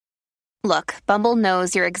Look, Bumble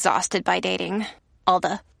knows you're exhausted by dating. All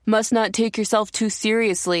the must not take yourself too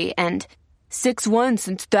seriously and 6'1"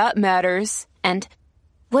 since that matters. And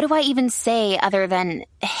what do I even say other than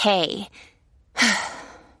hey?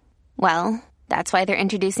 Well, that's why they're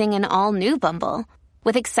introducing an all-new Bumble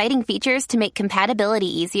with exciting features to make compatibility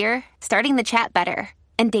easier, starting the chat better,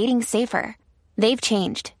 and dating safer. They've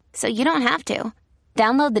changed, so you don't have to.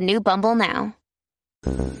 Download the new Bumble now.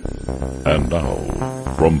 And now,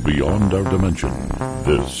 from beyond our dimension,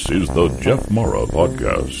 this is the Jeff Mara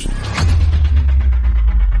Podcast.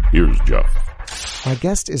 Here's Jeff. Our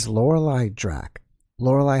guest is Lorelei Drack.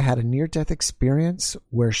 Lorelei had a near-death experience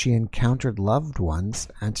where she encountered loved ones,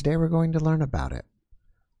 and today we're going to learn about it.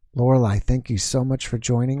 Lorelei, thank you so much for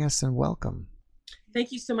joining us, and welcome.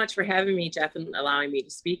 Thank you so much for having me, Jeff, and allowing me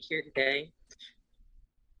to speak here today.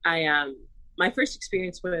 My first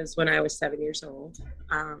experience was when I was 7 years old.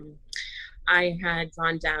 I had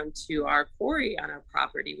gone down to our quarry on our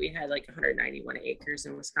property. We had like 191 acres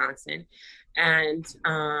in Wisconsin. And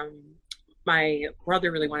my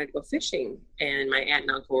brother really wanted to go fishing, and my aunt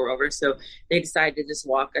and uncle were over. So they decided to just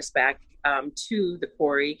walk us back to the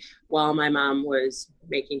quarry while my mom was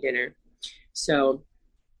making dinner. So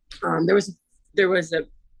there was a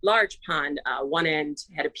large pond. One end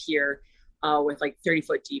had a pier with like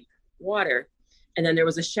 30-foot deep water. And then there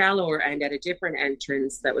was a shallower end at a different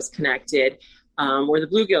entrance that was connected where the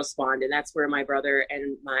bluegill spawned. And that's where my brother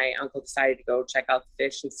and my uncle decided to go check out the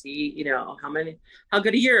fish and see, how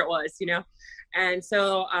good a year it was, And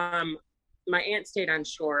so my aunt stayed on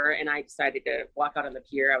shore, and I decided to walk out on the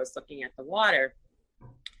pier. I was looking at the water.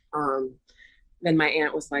 Then my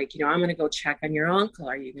aunt was like, I'm going to go check on your uncle.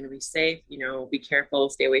 Are you going to be safe? Be careful,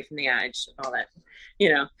 stay away from the edge, all that,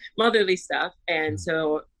 motherly stuff. And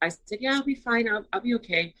so I said, yeah, I'll be fine. I'll be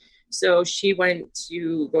okay. So she went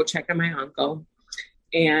to go check on my uncle.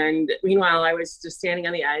 And meanwhile, I was just standing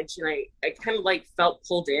on the edge, and I kind of like felt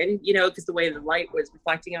pulled in, because the way the light was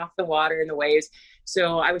reflecting off the water and the waves.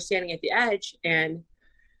 So I was standing at the edge, and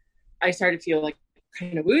I started to feel like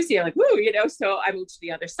kind of woozy. I'm like, woo, so I moved to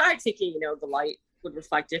the other side thinking, the light would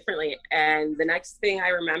reflect differently. And the next thing I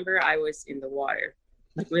remember, I was in the water.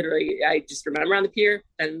 Like literally, I just remember on the pier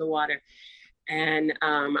and in the water. And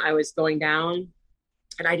I was going down,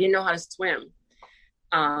 and I didn't know how to swim.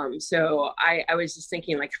 So I was just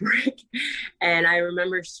thinking like Rick, and I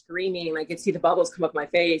remember screaming. I could see the bubbles come up my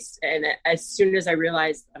face. And as soon as I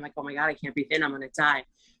realized, I'm like, oh my God, I can't breathe in. I'm going to die.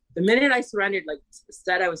 The minute I surrendered, like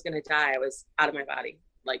said I was going to die, I was out of my body,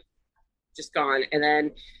 like just gone. And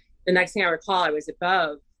then the next thing I recall, I was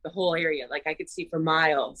above the whole area. Like I could see for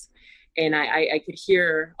miles, and I could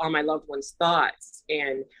hear all my loved ones' thoughts.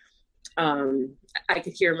 And I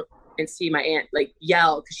could hear and see my aunt like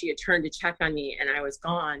yell because she had turned to check on me, and I was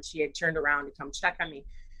gone. She had turned around to come check on me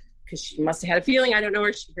because she must have had a feeling. I don't know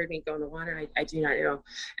where she heard me go in the water. I do not know.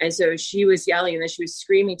 And so she was yelling, and then she was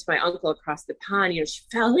screaming to my uncle across the pond, she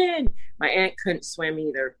fell in. My aunt couldn't swim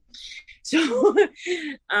either. So,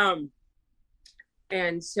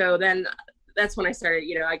 and so then that's when I started,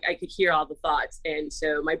 I could hear all the thoughts. And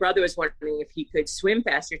so my brother was wondering if he could swim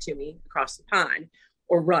faster to me across the pond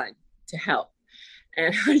or run to help.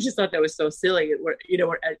 And I just thought that was so silly,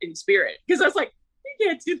 in spirit, because I was like, you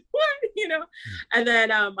can't do what, And then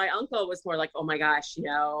my uncle was more like, oh my gosh, and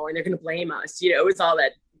they're going to blame us. It was all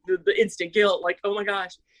that the instant guilt, like, oh my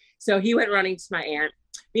gosh. So he went running to my aunt.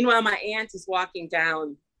 Meanwhile, my aunt is walking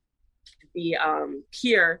down the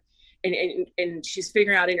pier, and she's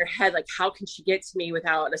figuring out in her head, like, how can she get to me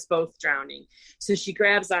without us both drowning? So she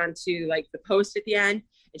grabs onto like the post at the end,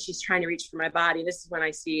 and she's trying to reach for my body. This is when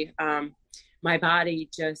I see my body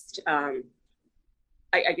just, I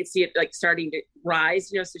could see it like starting to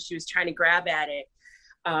rise, so she was trying to grab at it.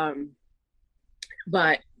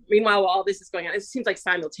 But meanwhile, while all this is going on, it seems like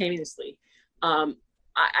simultaneously,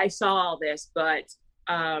 I saw all this, but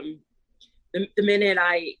the minute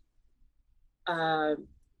I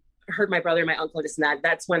heard my brother and my uncle, this and that,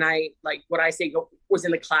 that's when I, like what I say, was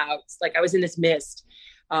in the clouds. Like I was in this mist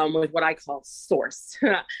with what I call source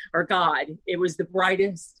or God. It was the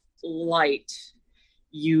brightest light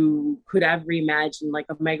you could ever imagine, like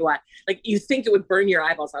a megawatt. Like you think it would burn your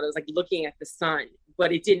eyeballs out. It was like looking at the sun,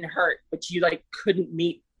 but it didn't hurt, but you like couldn't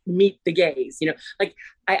meet the gaze, like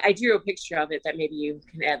I drew a picture of it that maybe you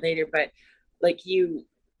can add later, but like you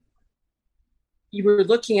were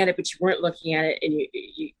looking at it, but you weren't looking at it. And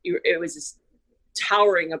you it was just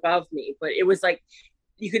towering above me, but it was like,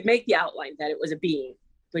 you could make the outline that it was a being,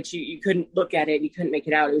 but you couldn't look at it and you couldn't make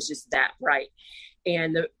it out. It was just that bright.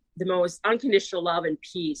 And the most unconditional love and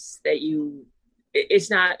peace it's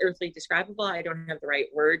not earthly describable. I don't have the right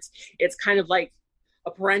words. It's kind of like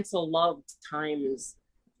a parental love times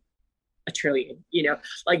a trillion,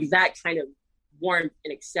 like that kind of warmth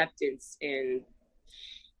and acceptance. And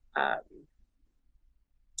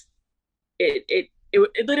it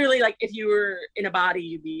literally, like, if you were in a body,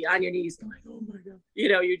 you'd be on your knees going, oh my God,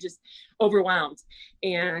 you're just overwhelmed.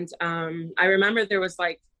 And I remember there was,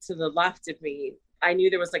 like, to the left of me, I knew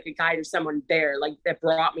there was like a guide or someone there, like, that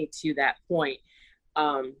brought me to that point.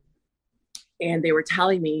 And they were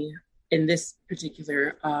telling me in this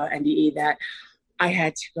particular NDE that I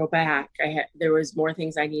had to go back. There was more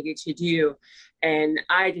things I needed to do. And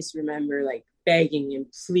I just remember, like, begging and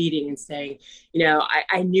pleading and saying,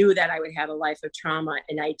 I knew that I would have a life of trauma.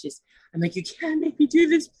 And I'm like, you can't make me do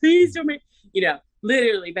this. Please don't make,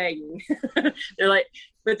 literally begging. They're like,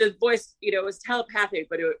 but the voice, it was telepathic,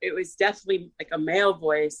 but it was definitely like a male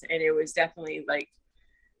voice. And it was definitely like,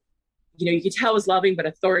 you could tell it was loving, but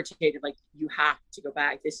authoritative. Like, you have to go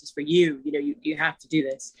back. This is for you. You have to do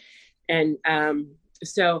this. And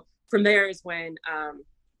so from there is when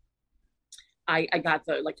I got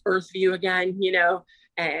the, like, earth view again,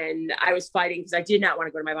 and I was fighting because I did not want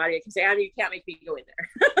to go to my body. I can say, you can't make me go in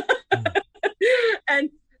there.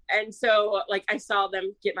 And so, like, I saw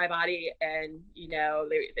them get my body, and,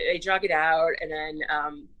 they drug it out. And then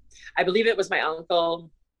I believe it was my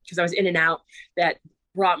uncle, because I was in and out, that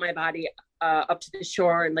brought my body up to the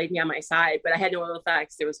shore and laid me on my side. But I had no ill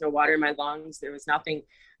effects. There was no water in my lungs. There was nothing.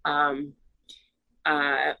 But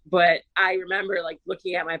I remember, like,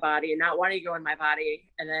 looking at my body and not wanting to go in my body.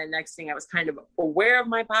 And then next thing, I was kind of aware of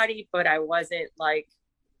my body, but I wasn't like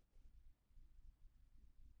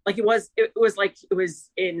it was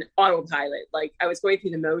in autopilot. Like, I was going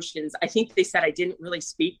through the motions. I think they said I didn't really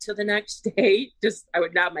speak till the next day. Just, I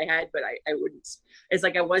would nod my head, but I wouldn't. It's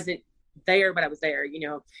like I wasn't there, but I was there,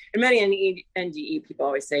 and many NDE people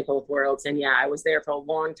always say both worlds. And yeah, I was there for a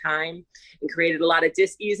long time and created a lot of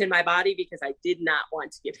dis-ease in my body because I did not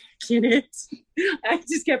want to get back in it. I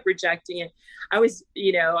just kept rejecting it. I was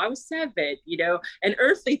 7, and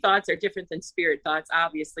earthly thoughts are different than spirit thoughts.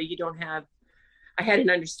 Obviously, I had an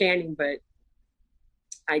understanding, but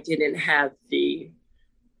I didn't have the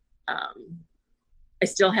I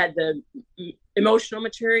still had the emotional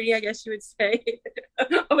maturity, I guess you would say, of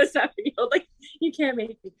a 7-year-old. Like, you can't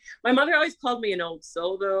make me. My mother always called me an old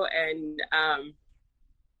soul, though, and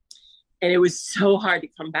it was so hard to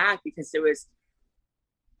come back because it was,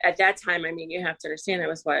 at that time, I mean, you have to understand, I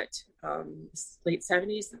was late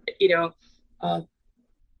 70s.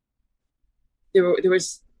 There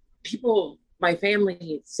was people, my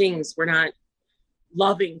family, things were not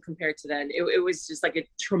loving compared to then. It was just like a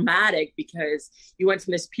traumatic, because you went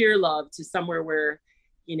from this pure love to somewhere where,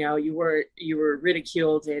 you were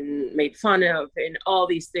ridiculed and made fun of, and all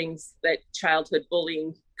these things that childhood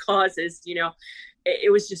bullying causes.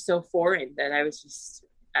 It was just so foreign that I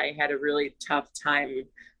had a really tough time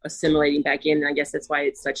assimilating back in. And I guess that's why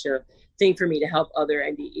it's such a thing for me to help other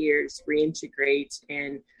NDEers reintegrate,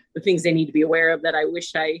 and the things they need to be aware of that I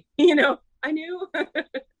wish I knew.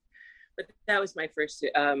 But that was my first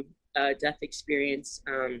death experience.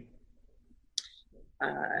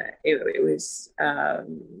 It was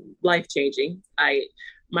life-changing.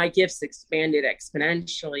 My gifts expanded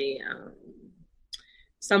exponentially.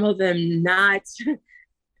 Some of them not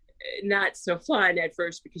so fun at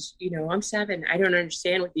first, because I'm 7. I don't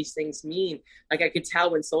understand what these things mean. Like, I could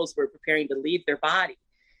tell when souls were preparing to leave their body.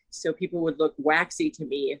 So people would look waxy to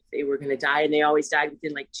me if they were going to die, and they always died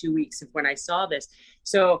within like 2 weeks of when I saw this.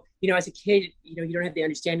 So, as a kid, you don't have the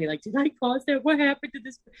understanding, like, did I cause that? What happened to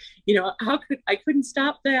this? I couldn't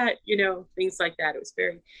stop that, things like that. It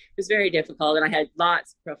was very difficult. And I had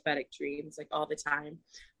lots of prophetic dreams, like, all the time,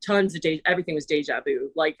 tons of everything was deja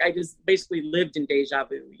vu. Like, I just basically lived in deja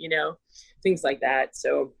vu, things like that.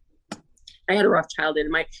 So I had a rough childhood,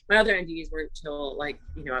 and my other NDEs weren't until, like,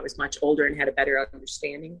 I was much older and had a better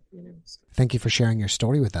understanding. So. Thank you for sharing your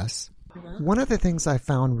story with us. One of the things I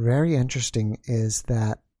found very interesting is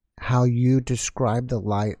that how you describe the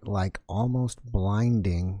light like almost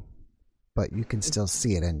blinding, but you can still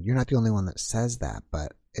see it. And you're not the only one that says that,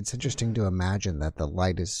 but it's interesting to imagine that the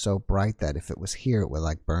light is so bright that if it was here, it would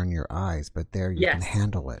like burn your eyes, but there you can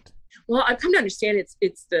handle it. Well, I've come to understand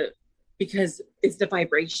because it's the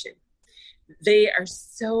vibration. They are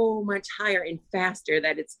so much higher and faster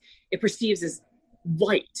that it perceives as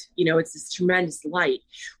light. It's this tremendous light,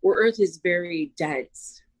 where Earth is very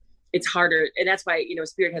dense. It's harder, and that's why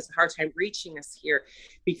spirit has a hard time reaching us here,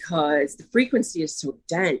 because the frequency is so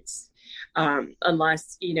dense.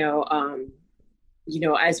 Unless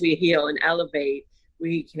as we heal and elevate,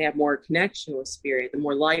 we can have more connection with spirit. The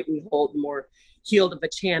more light we hold, the more healed of a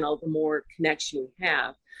channel, the more connection we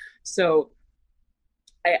have. So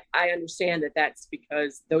I understand that that's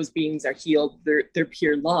because those beings are healed. They're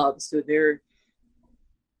pure love. So their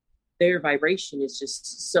vibration is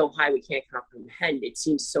just so high we can't comprehend. It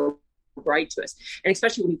seems so bright to us. And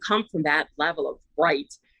especially when you come from that level of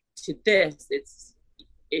bright to this,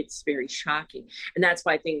 it's very shocking. And that's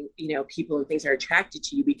why I think, people and things are attracted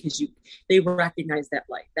to you, because they recognize that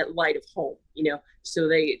light of home, so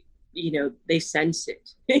they sense it,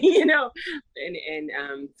 and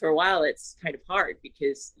for a while it's kind of hard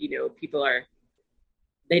because, people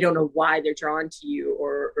they don't know why they're drawn to you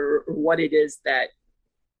or what it is that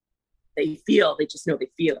they feel. They just know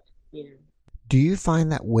they feel it, Do you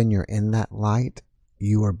find that when you're in that light,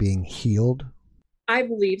 you are being healed? I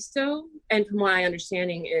believe so. And from my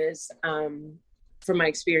understanding is, from my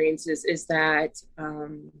experiences, is that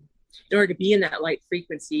in order to be in that light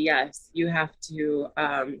frequency, yes, you have to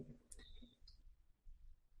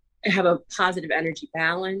have a positive energy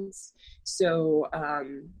balance. So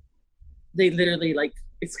they literally, like,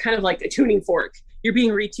 it's kind of like a tuning fork. You're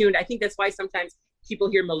being retuned. I think that's why sometimes people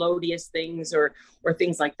hear melodious things or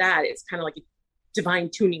things like that. It's kind of like a divine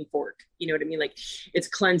tuning fork. You know what I mean? Like, it's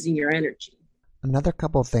cleansing your energy. Another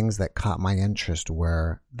couple of things that caught my interest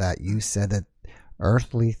were that you said that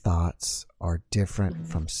earthly thoughts are different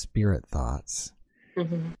from spirit thoughts.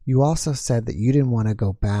 Mm-hmm. You also said that you didn't want to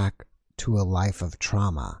go back to a life of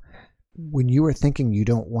trauma. When you were thinking you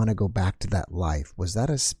don't want to go back to that life, was that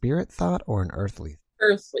a spirit thought or an earthly?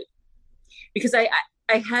 Earthly. Because I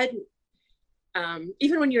had,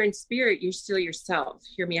 even when you're in spirit, you're still yourself.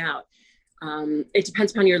 Hear me out. It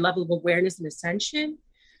depends upon your level of awareness and ascension.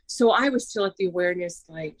 So I was still at the awareness,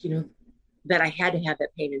 like, that I had to have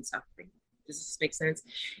that pain and suffering. Does this make sense?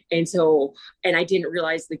 And I didn't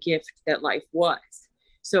realize the gift that life was.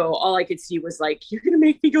 So all I could see was like, you're going to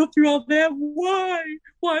make me go through all that. Why?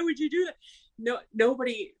 Why would you do that? No,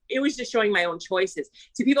 nobody, it was just showing my own choices.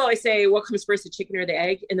 So people always say, what comes first, the chicken or the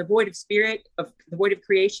egg? In the void of spirit, of the void of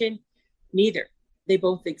creation, neither. They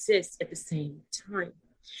both exist at the same time.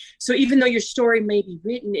 So even though your story may be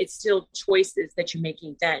written, it's still choices that you're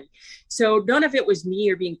making then. So none of it was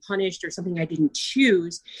me or being punished or something I didn't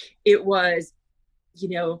choose. It was,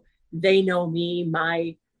 they know me,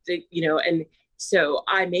 and so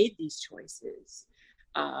I made these choices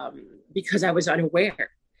because I was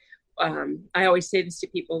unaware. I always say this to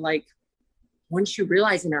people, like, once you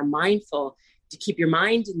realize and are mindful to keep your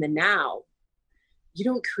mind in the now, you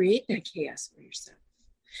don't create that chaos for yourself,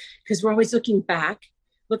 because we're always looking back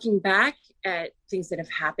at things that have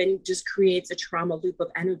happened just creates a trauma loop of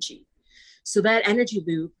energy. So that energy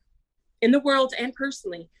loop in the world and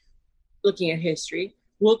personally, looking at history,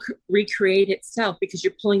 will recreate itself because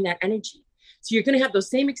you're pulling that energy. So you're going to have those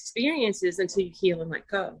same experiences until you heal and let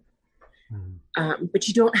go. But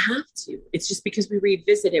you don't have to. It's just because we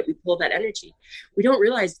revisit it, we pull that energy. We don't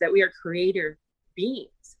realize that we are creator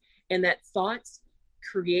beings and that thoughts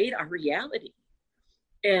create our reality.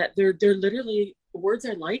 They're literally, words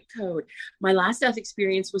are light code. My last death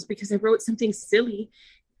experience was because I wrote something silly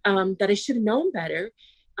that I should have known better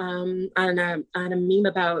on a meme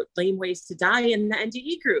about lame ways to die in the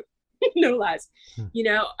NDE group, no less.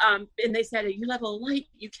 And they said at your level of light,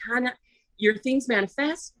 you cannot, your things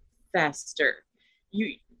manifest faster.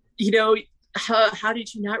 How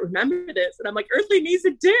did you not remember this? And I'm like, earthly me's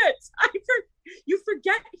a did. You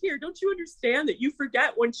forget here. Don't you understand that you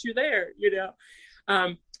forget once you're there,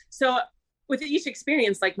 So with each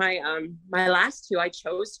experience, like my last two, I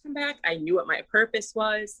chose to come back. I knew what my purpose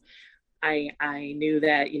was. I knew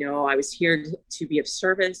that, I was here to be of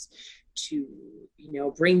service, to,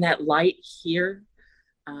 bring that light here,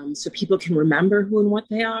 so people can remember who and what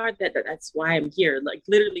they are. That's why I'm here. Like,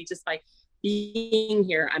 literally just by being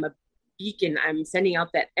here, I'm a beacon. I'm sending out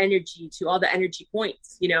that energy to all the energy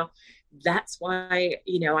points, that's why,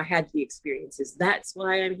 I had the experiences. That's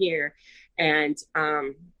why I'm here. And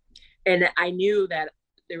I knew that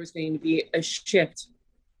there was going to be a shift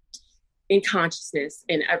in consciousness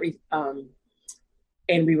and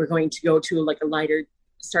and we were going to go to a lighter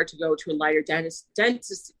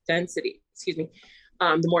density, excuse me.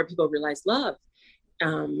 The more people realized love,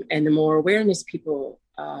 and the more awareness people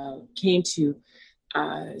came to.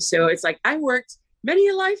 So it's like, I worked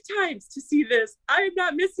many lifetimes to see this. I am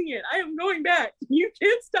not missing it. I am going back. You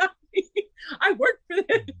can't stop me. I worked for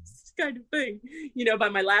this kind of thing. By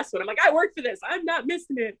my last one, I'm like, I worked for this. I'm not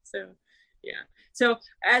missing it. So, yeah. So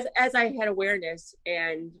as I had awareness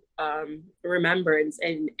and remembrance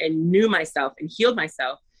and knew myself and healed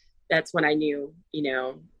myself, that's when I knew,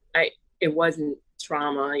 it wasn't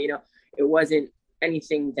trauma, it wasn't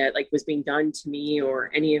anything that was being done to me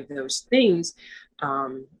or any of those things.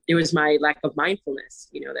 It was my lack of mindfulness.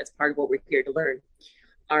 That's part of what we're here to learn.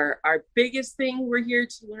 our biggest thing we're here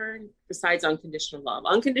to learn, besides unconditional love.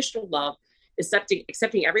 Unconditional love is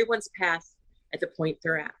accepting everyone's path at the point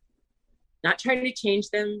they're at. Not trying to change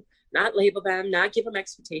them, not label them, not give them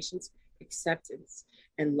expectations, acceptance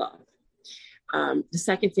and love. The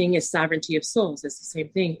second thing is sovereignty of souls. It's the same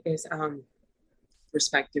thing, is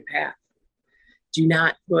respect your path. Do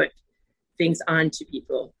not put things onto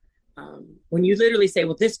people. When you literally say,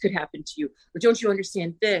 well, this could happen to you, or don't you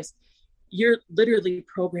understand this? You're literally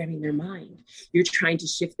programming their mind. You're trying to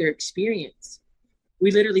shift their experience.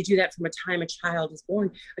 We literally do that from a time a child is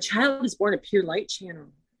born. A child is born a pure light channel.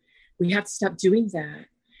 We have to stop doing that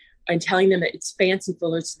and telling them that it's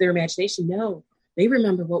fanciful or it's their imagination. No, they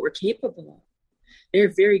remember what we're capable of.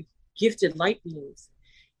 They're very gifted light beings,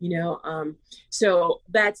 so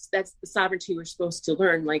that's the sovereignty we're supposed to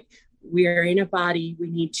learn. Like, we are in a body, we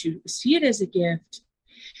need to see it as a gift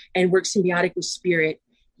and work symbiotic with spirit,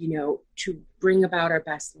 to bring about our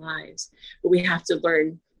best lives. But we have to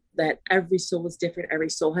learn that every soul is different. Every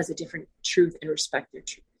soul has a different truth, and respect their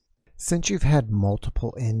truth. Since you've had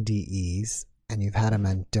multiple NDEs and you've had them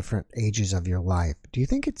in different ages of your life, do you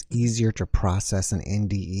think it's easier to process an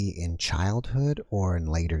NDE in childhood or in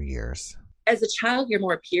later years? As a child, you're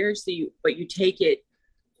more pure, but you take it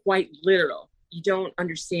quite literal. You don't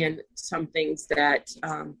understand some things that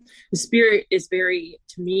the spirit is very,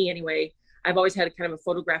 to me anyway, I've always had a kind of a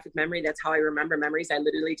photographic memory. That's how I remember memories. I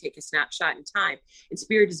literally take a snapshot in time, and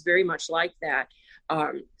spirit is very much like that.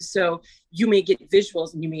 So you may get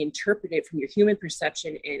visuals and you may interpret it from your human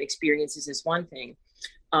perception and experiences is one thing.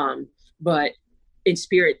 But in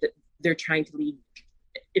spirit, they're trying to lead,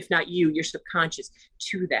 if not you, your subconscious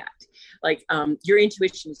to that. Like, your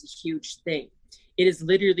intuition is a huge thing. It is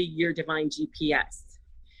literally your divine GPS.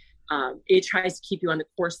 It tries to keep you on the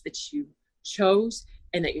course that you chose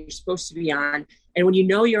and that you're supposed to be on. And when you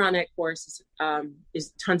know you're on that course,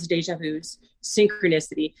 is tons of deja vus,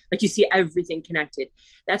 synchronicity, like you see everything connected.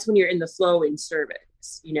 That's when you're in the flow in service,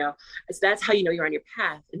 So that's how you know you're on your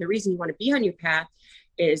path. And the reason you want to be on your path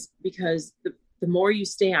is because the more you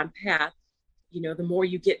stay on path, the more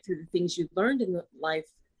you get through the things you've learned in the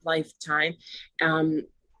lifetime,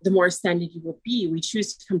 the more ascended you will be. We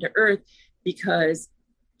choose to come to Earth because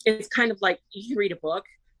it's kind of like you can read a book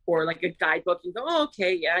or like a guidebook and go, oh,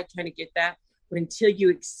 okay, yeah, I kind of get that. But until you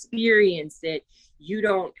experience it, you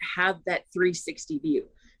don't have that 360 view.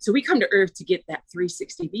 So we come to Earth to get that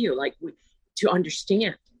 360 view, to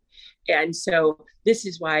understand. And so this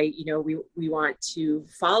is why, we want to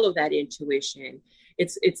follow that intuition.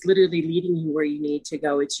 It's literally leading you where you need to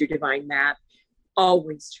go. It's your divine map.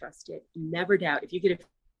 Always trust it. Never doubt. If you get a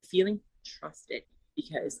feeling, trust it.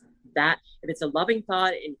 Because if it's a loving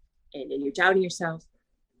thought and you're doubting yourself,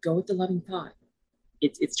 go with the loving thought.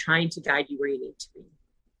 It's trying to guide you where you need to be.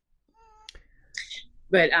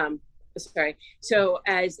 But sorry. So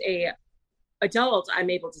as a adult, I'm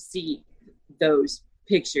able to see those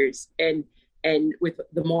pictures, and with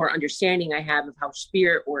the more understanding I have of how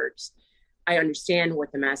spirit works, I understand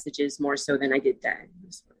what the message is more so than I did then.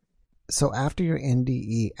 So after your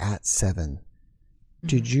NDE at 7,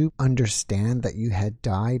 did you understand that you had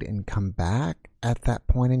died and come back at that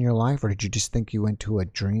point in your life? Or did you just think you went to a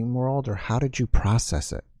dream world? Or how did you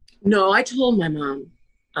process it? No, I told my mom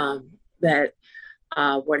that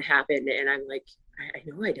what happened. And I'm like, I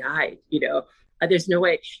know I died, there's no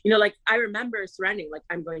way, I remember surrendering, like,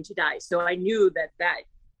 I'm going to die. So I knew that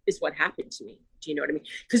is what happened to me. Do you know what I mean?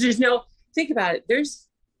 Because think about it. There's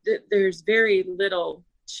very little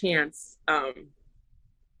chance of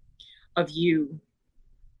you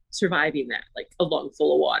surviving that, like a lung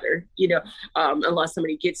full of water, unless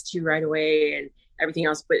somebody gets to you right away and everything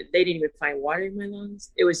else. But they didn't even find water in my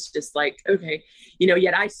lungs. It was just like, okay,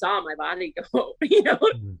 yet I saw my body go,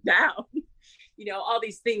 down, all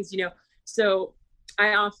these things, So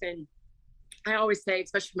I always say,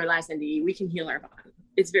 especially for my last NDE, we can heal our body.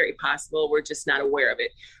 It's very possible. We're just not aware of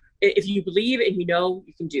it. If you believe and you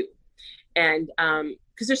can do. And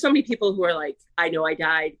because there's so many people who are like, I know I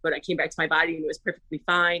died, but I came back to my body and it was perfectly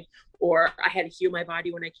fine. Or I had to heal my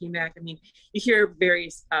body when I came back. I mean, you hear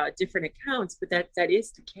various different accounts, but that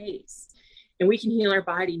is the case. And we can heal our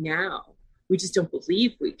body now. We just don't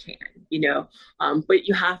believe we can, but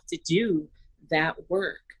you have to do that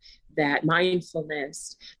work, that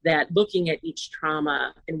mindfulness, that looking at each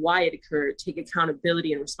trauma and why it occurred, take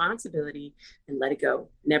accountability and responsibility and let it go.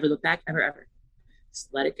 Never look back, ever, ever. Just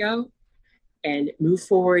let it go and move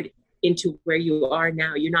forward into where you are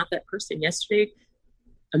now. You're not that person yesterday,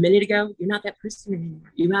 a minute ago. You're not that person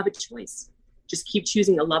anymore. You have a choice. Just keep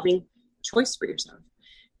choosing a loving choice for yourself.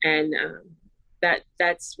 And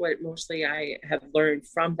that's what mostly I have learned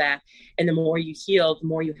from that. And the more you heal, the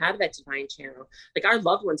more you have that divine channel. Like our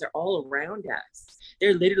loved ones are all around us.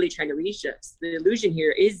 They're literally trying to reach us. The illusion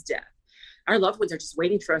here is death. Our loved ones are just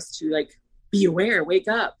waiting for us to like be aware, wake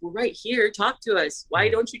up. We're right here. Talk to us. Why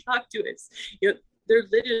don't you talk to us? They're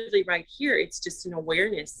literally right here. It's just an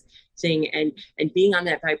awareness thing and being on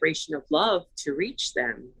that vibration of love to reach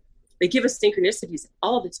them. They give us synchronicities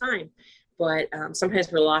all the time, but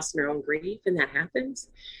sometimes we're lost in our own grief, and that happens.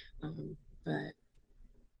 But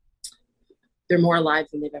they're more alive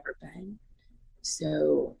than they've ever been.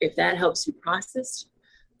 So if that helps you process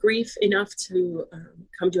grief enough to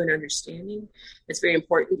come to an understanding, that's very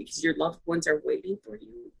important, because your loved ones are waiting for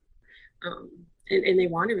you, and they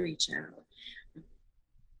want to reach out.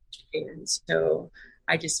 And so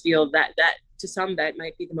I just feel that to some, that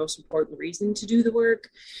might be the most important reason to do the work,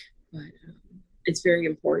 but it's very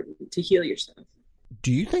important to heal yourself.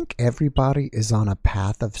 Do you think everybody is on a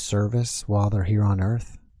path of service while they're here on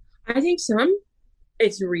Earth? I think some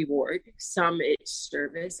it's a reward, some it's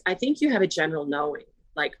service. I think you have a general knowing.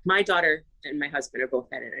 Like my daughter and my husband are both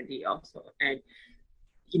at NND also, and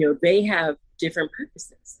they have different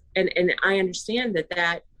purposes, and I understand that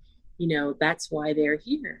that's why they're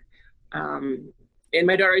here. And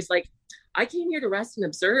my daughter is like, I came here to rest and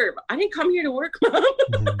observe. I didn't come here to work, Mom.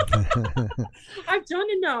 I've done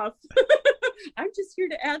enough. I'm just here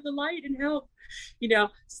to add the light and help,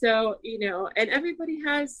 so, and everybody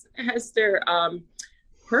has their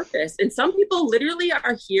purpose. And some people literally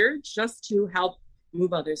are here just to help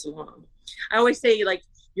move others along. I always say, like,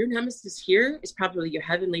 your nemesis here is probably your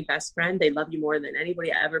heavenly best friend. They love you more than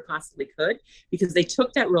anybody ever possibly could, because they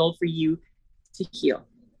took that role for you to heal.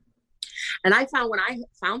 And I found when I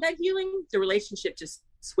found that healing, the relationship just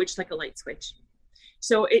switched like a light switch.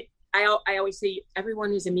 So I always say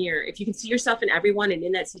everyone is a mirror. If you can see yourself in everyone and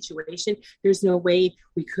in that situation, there's no way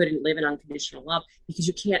we couldn't live in unconditional love, because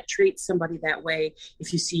you can't treat somebody that way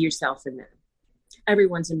if you see yourself in them.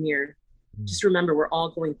 Everyone's a mirror. Just remember, we're all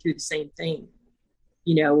going through the same thing.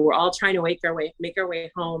 We're all trying to make our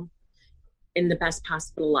way home in the best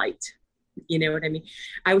possible light. You know what I mean?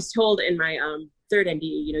 I was told in my third ND,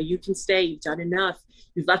 you can stay, you've done enough,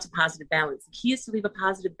 you've left a positive balance. The key is to leave a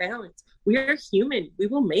positive balance. We are human. We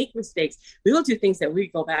will make mistakes. We will do things that we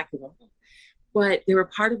go back and forth. But they were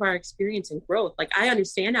part of our experience and growth. Like, I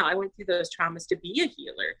understand now. I went through those traumas to be a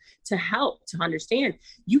healer, to help, to understand.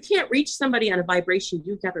 You can't reach somebody on a vibration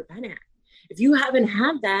you've never been at. If you haven't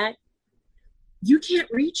had that, you can't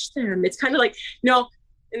reach them. It's kind of like,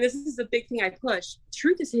 and this is a big thing I push.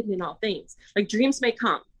 Truth is hidden in all things. Like, dreams may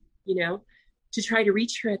come, to try to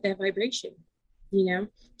reach her at that vibration,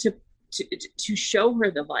 to show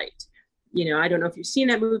her the light. I don't know if you've seen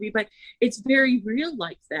that movie, but it's very real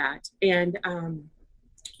like that. And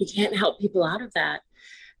you can't help people out of that.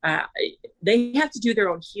 They have to do their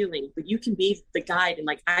own healing, but you can be the guide. And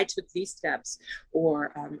like, I took these steps,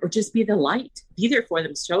 or just be the light, be there for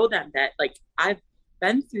them, show them that, like, I've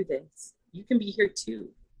been through this. You can be here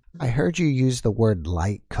too. I heard you use the word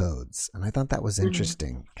light codes, and I thought that was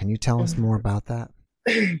interesting. Can you tell us more about that?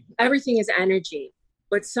 Everything is energy,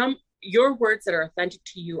 but your words that are authentic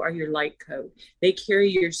to you are your light code. They carry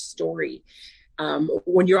your story.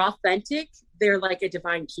 When you're authentic, they're like a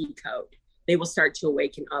divine key code. They will start to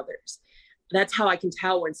awaken others. That's how I can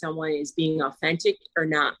tell when someone is being authentic or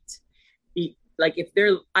not. Like, if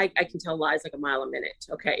I can tell lies like a mile a minute.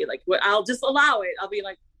 Okay. Like, I'll just allow it. I'll be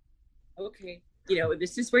like, okay,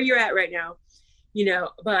 this is where you're at right now,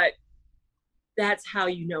 but that's how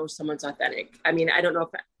someone's authentic. I mean, I don't know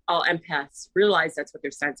if all empaths realize that's what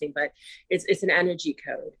they're sensing, but it's an energy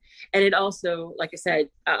code. And it also, like I said,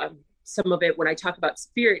 some of it, when I talk about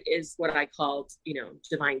spirit, is what I called,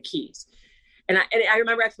 divine keys. And I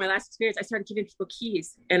remember after my last experience, I started giving people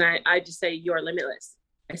keys, and I just say, you're limitless.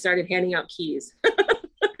 I started handing out keys.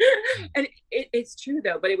 And it's true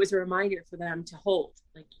though, but it was a reminder for them to hold,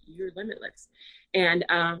 like, you're limitless. And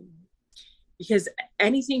because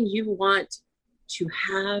anything you want to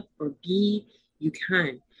have or be, you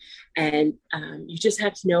can. And you just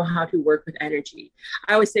have to know how to work with energy.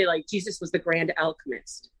 I always say, like, Jesus was the grand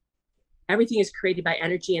alchemist. Everything is created by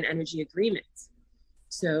energy and energy agreements.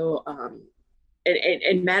 So,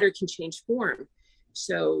 and matter can change form.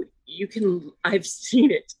 So I've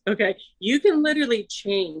seen it. Okay. You can literally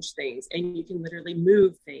change things, and you can literally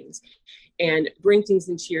move things and bring things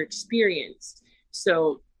into your experience.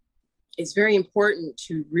 So it's very important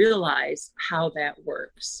to realize how that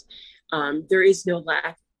works. There is no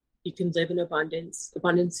lack. You can live in abundance.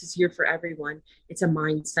 Abundance is here for everyone. It's a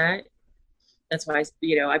mindset. That's why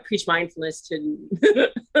I preach mindfulness to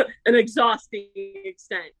an exhausting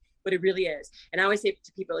extent. but it really is. And I always say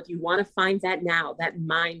to people, if you want to find that now, that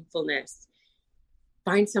mindfulness,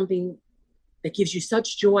 find something that gives you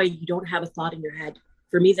such joy you don't have a thought in your head.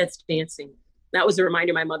 For me, that's dancing. That was a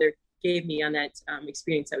reminder my mother gave me on that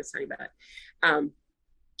experience I was telling about.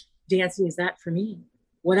 Dancing is that for me.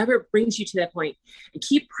 Whatever brings you to that point, and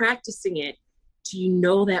keep practicing it till you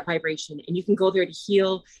know that vibration, and you can go there to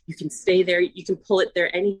heal. You can stay there. You can pull it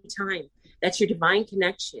there anytime. That's your divine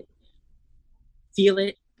connection. Feel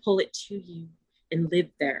it, pull it to you, and live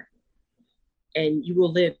there. And you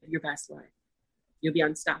will live your best life. You'll be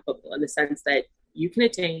unstoppable in the sense that you can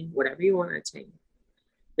attain whatever you want to attain.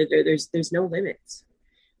 There's no limits.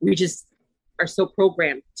 We just are so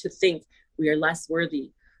programmed to think we are less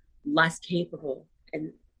worthy, less capable,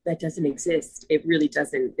 and that doesn't exist. It really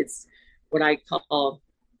doesn't. It's what I call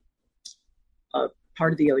a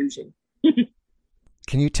part of the illusion.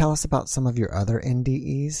 Can you tell us about some of your other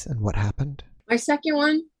NDEs and what happened? My second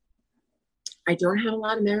one, I don't have a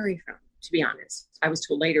lot of memory from, to be honest. I was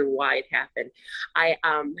told later why it happened. I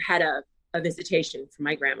had a visitation from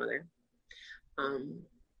my grandmother.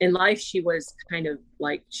 In life, she was kind of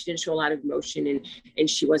like, she didn't show a lot of emotion, and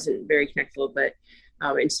she wasn't very connectful, but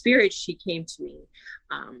in spirit, she came to me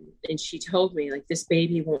and she told me, like, this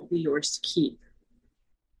baby won't be yours to keep.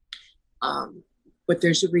 But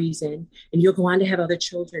there's a reason, and you'll go on to have other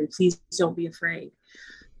children. Please don't be afraid.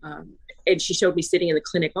 And she showed me sitting in the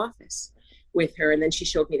clinic office with her. And then she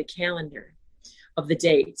showed me the calendar of the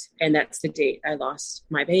date. And that's the date I lost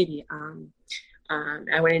my baby.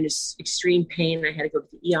 I went into extreme pain. I had to go to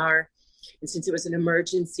the ER. And since it was an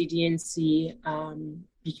emergency DNC,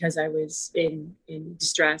 because I was in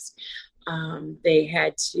distress, they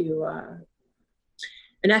had to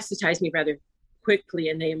anesthetize me rather quickly,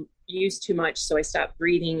 and they used too much, so I stopped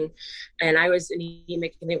breathing, and I was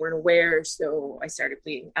anemic and they weren't aware, so I started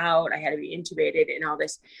bleeding out. I had to be intubated and all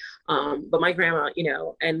this, but my grandma,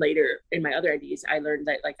 and later in my other IDs, I learned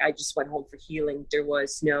that, like, I just went home for healing. There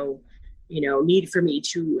was no need for me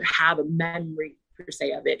to have a memory per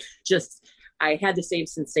se of it. Just I had the same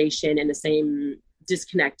sensation and the same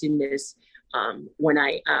disconnectedness when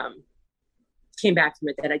I came back from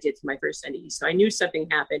it that I did for my first NDE. So I knew something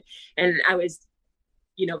happened, and I was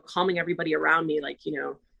calming everybody around me, like,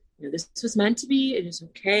 this was meant to be. It is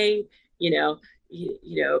okay.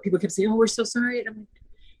 People kept saying, "Oh, we're so sorry." And I'm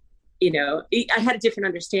like, I had a different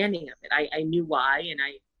understanding of it. I knew why. And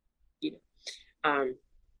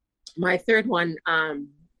my third one,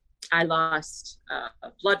 I lost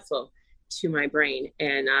blood flow to my brain,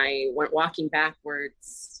 and I went walking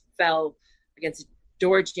backwards, fell against a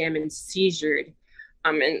door jamb and seizured.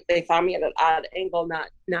 And they found me at an odd angle,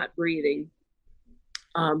 not breathing.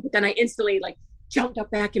 But then I instantly jumped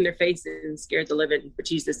up back in their faces and scared the living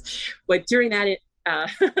bejesus. But during that,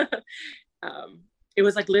 it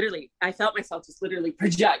was like literally, I felt myself just literally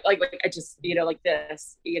project, like I just, like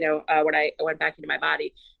this, when I went back into my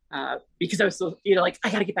body, because I was so, I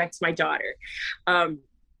got to get back to my daughter,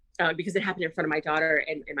 because it happened in front of my daughter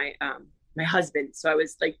and my husband. So I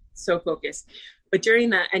was so focused. But during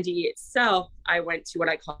the NDE itself, I went to what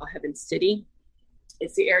I call Heaven City.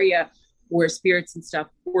 It's the area where spirits and stuff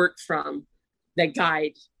work from that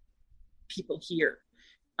guide people here,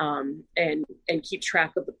 and keep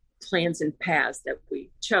track of the plans and paths that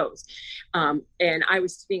we chose. And I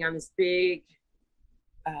was sitting on this big,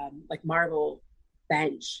 marble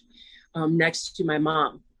bench next to my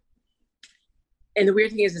mom. And the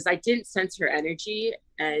weird thing is I didn't sense her energy,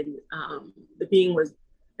 and the being was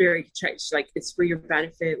very contrite. She's like, "It's for your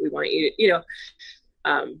benefit. We want you,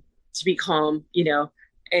 to be calm,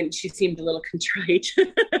 And she seemed a little contrite,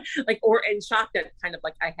 or in shock that kind of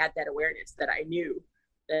I had that awareness that I knew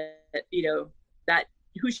that, that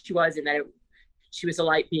who she was, and that she was a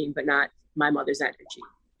light being, but not my mother's energy,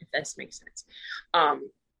 if this makes sense.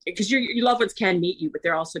 Because your loved ones can meet you, but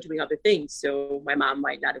they're also doing other things. So my mom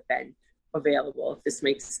might not have been available, if this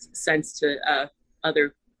makes sense to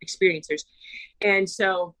other experiencers. And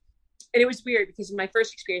it was weird because in my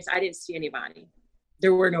first experience, I didn't see anybody.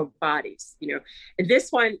 There were no bodies, And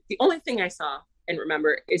this one, the only thing I saw and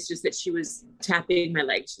remember is just that she was tapping my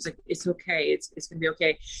leg. She's like, "It's okay. It's going to be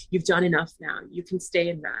okay. You've done enough now. You can stay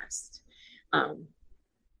and rest."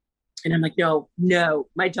 And I'm like, no,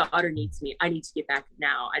 my daughter needs me. I need to get back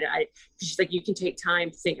now. She's like, "You can take time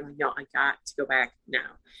to think." I'm like, no, I got to go back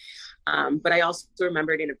now. But I also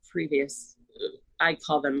remembered in a previous, I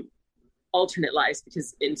call them alternate lives,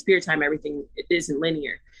 because in spirit time, everything isn't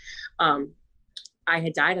linear. I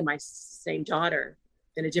had died of my same daughter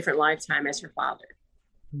in a different lifetime as her father.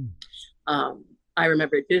 I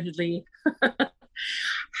remember it vividly,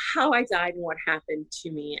 how I died and what happened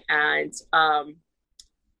to me. And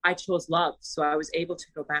I chose love. So I was able to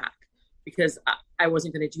go back because I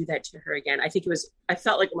wasn't going to do that to her again. I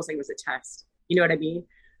felt like almost like it was a test. You know what I mean?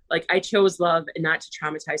 Like I chose love and not to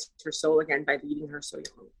traumatize her soul again by leaving her so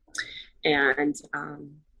young. And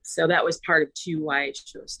so that was part of too why I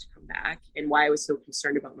chose to come back and why I was so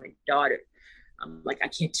concerned about my daughter. Like I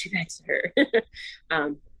can't do that to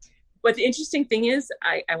her. But the interesting thing is,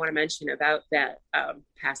 I want to mention about that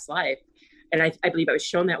past life. And I believe I was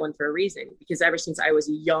shown that one for a reason, because ever since I was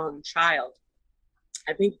a young child,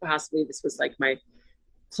 I think possibly this was like my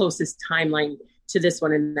closest timeline to this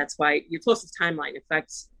one. And that's why your closest timeline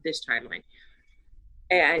affects this timeline.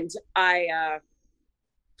 And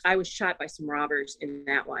I was shot by some robbers in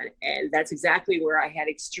that one. And that's exactly where I had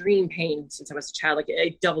extreme pain since I was a child. Like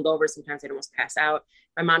I doubled over. Sometimes I'd almost pass out.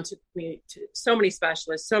 My mom took me to so many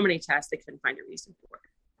specialists, so many tests, they couldn't find a reason for it.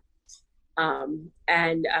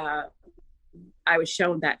 I was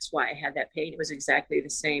shown that's why I had that pain. It was exactly the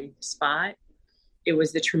same spot. It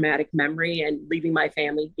was the traumatic memory and leaving my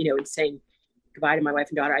family, you know, and saying goodbye to my wife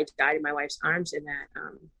and daughter. I died in my wife's arms in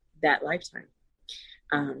that lifetime.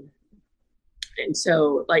 And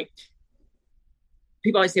so, like,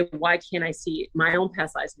 people always say, why can't I see my own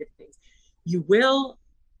past lives and different things? You will,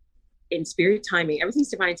 in spirit timing, everything's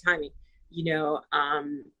divine timing, you know,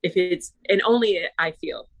 if it's, and only I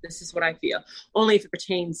feel, this is what I feel, only if it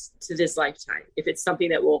pertains to this lifetime, if it's something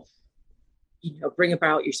that will, you know, bring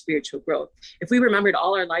about your spiritual growth. If we remembered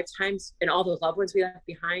all our lifetimes and all the loved ones we left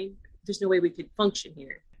behind, there's no way we could function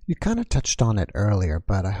here. You kind of touched on it earlier,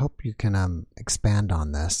 but I hope you can expand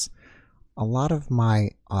on this. A lot of my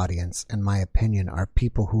audience, in my opinion, are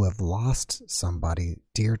people who have lost somebody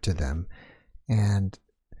dear to them, and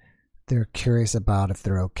they're curious about if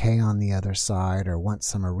they're okay on the other side or want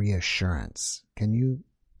some reassurance. Can you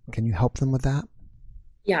help them with that?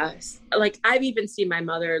 Yes. Like I've even seen my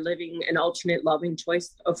mother living an alternate loving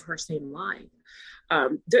choice of her same life.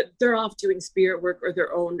 They're off doing spirit work or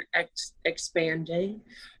their own expanding,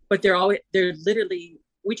 but they're literally,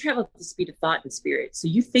 we travel at the speed of thought and spirit. So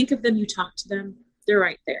you think of them, you talk to them, they're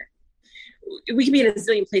right there. We can be in a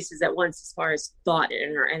zillion places at once as far as thought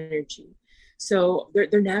and our energy. So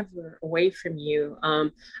they're never away from you.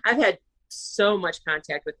 I've had so much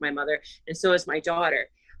contact with my mother, and so has my daughter.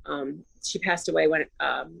 She passed away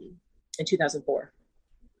in 2004.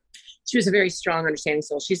 She was a very strong, understanding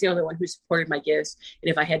soul. She's the only one who supported my gifts.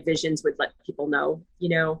 And if I had visions, would let people know, you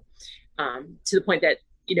know, to the point that,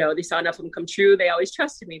 you know, they saw enough of them come true. They always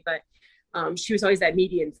trusted me, but she was always that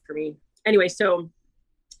median for me. Anyway, so,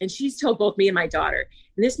 and she's told both me and my daughter,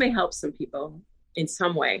 and this may help some people in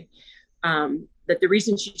some way, that the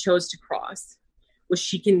reason she chose to cross was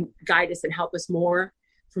she can guide us and help us more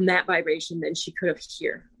from that vibration than she could have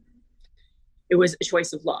here. It was a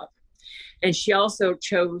choice of love. And she also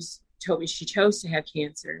told me she chose to have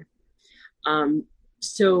cancer.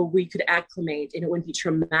 So we could acclimate and it wouldn't be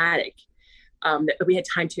traumatic. That we had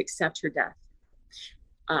time to accept her death.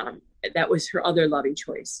 That was her other loving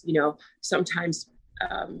choice. You know, sometimes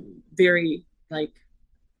very like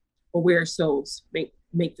aware souls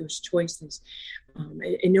make those choices.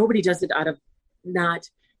 And nobody does it out of not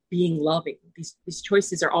being loving. These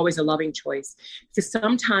choices are always a loving choice. Because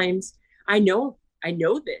sometimes I know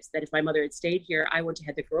this, that if my mother had stayed here, I wouldn't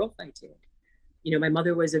have had the growth I did. You know, my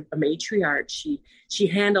mother was a matriarch. She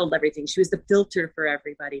handled everything. She was the filter for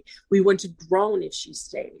everybody. We wouldn't have grown if she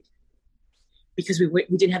stayed because we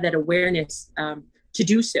didn't have that awareness to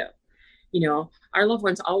do so. You know, our loved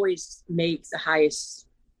ones always make the highest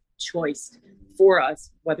choice for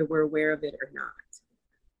us, whether we're aware of it or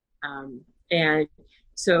not. And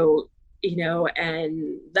so, you know,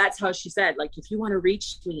 and that's how she said, like, if you want to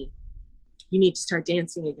reach me, you need to start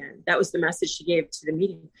dancing again. That was the message she gave to the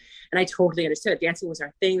meeting. And I totally understood. Dancing was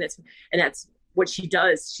our thing. That's what she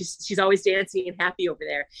does. She's always dancing and happy over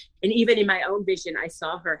there. And even in my own vision, I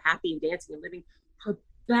saw her happy and dancing and living her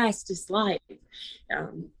bestest life,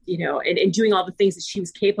 you know, and doing all the things that she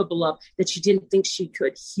was capable of that she didn't think she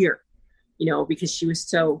could hear, you know, because she was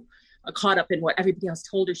so caught up in what everybody else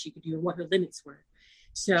told her she could do and what her limits were.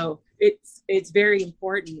 So it's very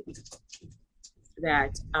important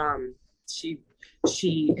that,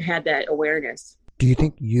 she had that awareness. Do you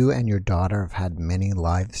think you and your daughter have had many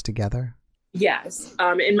lives together? Yes.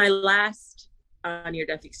 In my last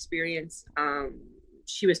near-death experience,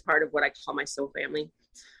 she was part of what I call my soul family.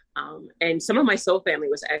 And some of my soul family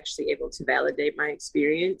was actually able to validate my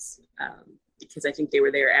experience because I think they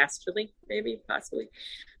were there astrally, maybe, possibly.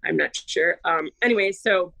 I'm not sure. Anyway,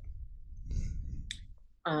 so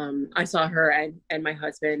I saw her and my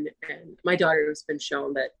husband and my daughter has been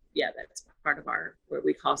shown that, yeah, that's part of our, what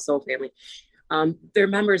we call soul family. They're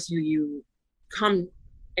members who you come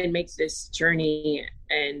and make this journey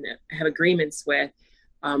and have agreements with,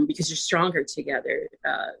 because you're stronger together.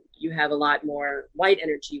 You have a lot more light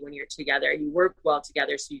energy when you're together, and you work well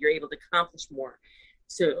together, so you're able to accomplish more.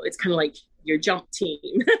 So it's kind of like your jump team,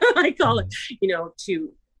 I call it,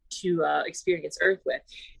 to experience Earth with.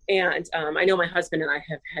 And I know my husband and I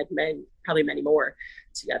have had probably many more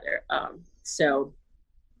together.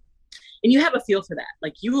 And you have a feel for that.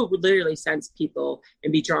 Like, you will literally sense people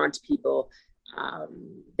and be drawn to people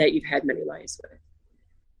that you've had many lives with.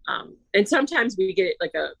 And sometimes we get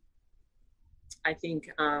like I think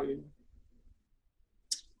are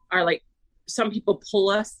like, some people pull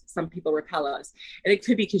us, some people repel us. And it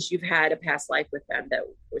could be because you've had a past life with them that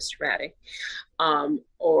was traumatic.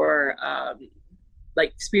 Or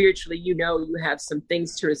like spiritually, you have some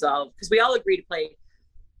things to resolve, because we all agree to play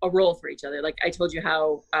a role for each other. Like I told you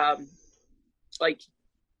how, like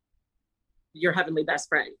your heavenly best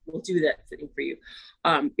friend will do that thing for you,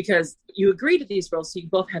 because you agree to these roles, so you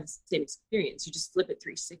both have the same experience. You just flip it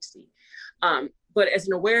 360. But as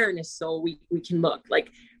an awareness soul, we can look.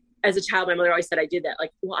 Like, as a child, my mother always said I did that.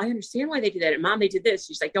 Like, well, I understand why they did that. And Mom, they did this.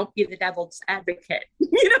 She's like, don't be the devil's advocate,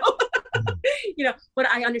 but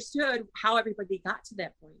I understood how everybody got to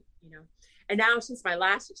that point, And now, since my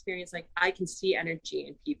last experience, like, I can see energy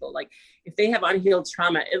in people. Like, if they have unhealed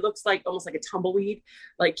trauma, it looks like almost like a tumbleweed,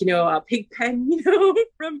 like, a pig pen,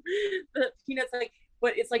 from the peanuts, like,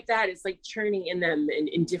 but it's like that. It's like churning in them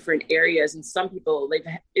in different areas. And some people,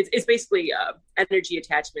 it's basically energy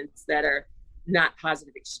attachments that are not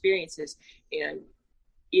positive experiences. And,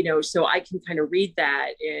 so I can kind of read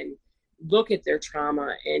that and look at their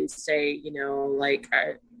trauma and say, is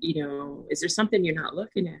there something you're not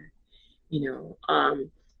looking at?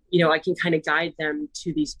 I can kind of guide them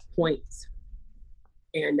to these points.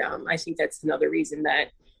 And I think that's another reason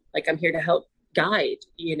that, like, I'm here to help guide.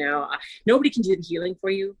 Nobody can do the healing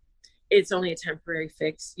for you. It's only a temporary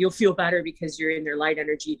fix. You'll feel better because you're in their light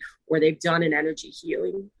energy, or they've done an energy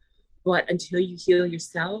healing. But until you heal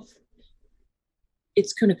yourself,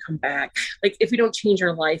 it's going to come back. Like, if we don't change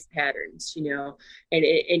our life patterns,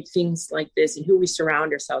 and things like this, and who we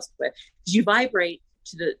surround ourselves with, you vibrate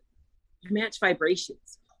you match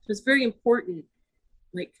vibrations. So it's very important,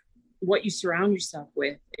 like, what you surround yourself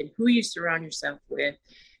with and who you surround yourself with,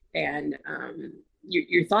 and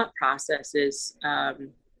your thought processes,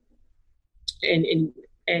 and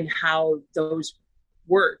how those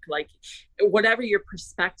work. Like, whatever your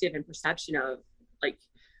perspective and perception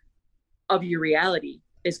of your reality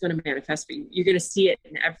is going to manifest for you. You're going to see it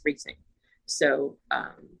in everything. So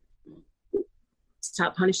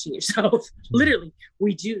stop punishing yourself. Literally,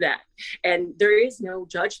 we do that. And there is no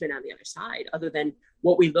judgment on the other side, other than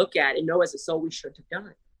what we look at and know as a soul we should have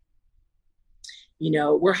done.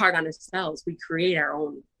 We're hard on ourselves. We create our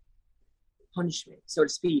own punishment, so to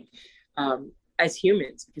speak, as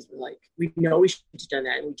humans, because we're like, we know we should have done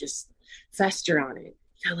that, and we just fester on it.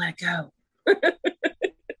 You gotta let it go.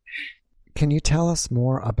 Can you tell us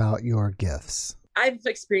more about your gifts? I've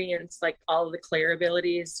experienced, like, all of the clair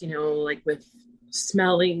abilities, like with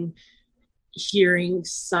smelling, hearing,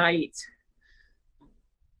 sight,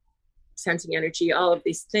 sensing energy, all of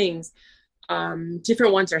these things.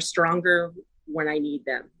 Different ones are stronger when I need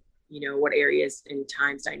them. What areas and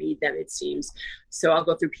times I need them, it seems. So I'll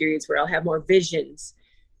go through periods where I'll have more visions.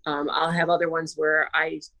 I'll have other ones where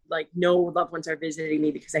I know loved ones are visiting me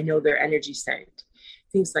because I know their energy sent,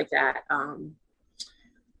 things like that.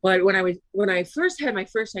 But when I first had my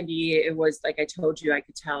first idea, it was like I told you, I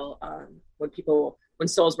could tell when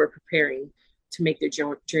souls were preparing to make their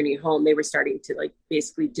journey home, they were starting to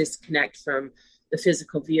basically disconnect from the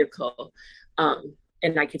physical vehicle.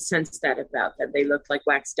 And I could sense that about them. They looked like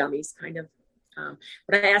wax dummies, kind of.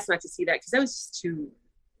 But I asked not to see that because that was just too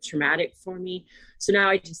traumatic for me. So now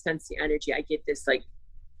I just sense the energy. I get this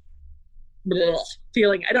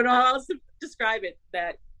feeling. I don't know how else to describe it.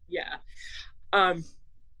 And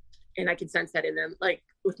I can sense that in them. Like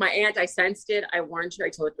with my aunt, I sensed it. I warned her. I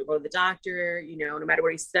told her to go to the doctor. No matter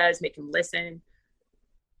what he says, make him listen.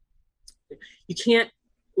 You can't.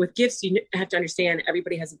 With gifts, you have to understand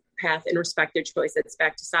everybody has a path and respect their choice. That's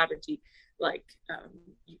back to sovereignty.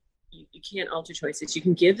 You can't alter choices. You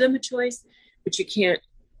can give them a choice, but you can't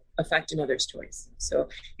affect another's choice. So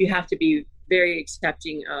you have to be very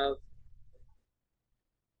accepting of,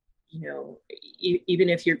 even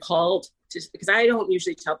if you're called to, because I don't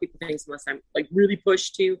usually tell people things unless I'm really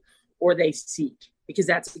pushed to, or they seek, because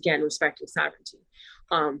that's, again, respecting sovereignty.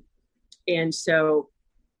 And so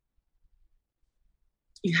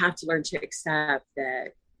you have to learn to accept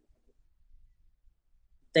that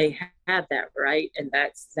they have that right, and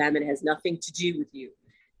that's them, and it has nothing to do with you.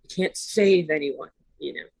 You can't save anyone.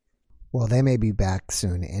 you know. Well, they may be back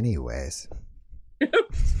soon anyways.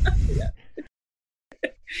 Yeah.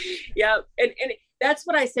 Yeah. And that's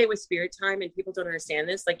what I say with spirit time, and people don't understand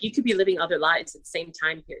this. Like, you could be living other lives at the same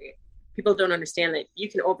time period. People don't understand that you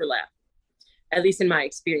can overlap, at least in my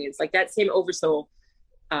experience. Like, that same oversoul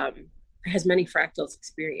has many fractals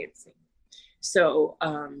experiencing. So,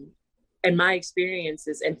 and my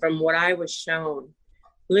experiences, and from what I was shown,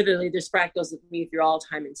 literally there's fractals of me through all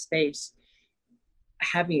time and space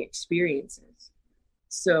having experiences.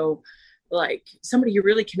 So, like, somebody you're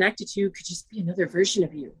really connected to could just be another version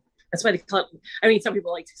of you. That's why they call it, I mean, some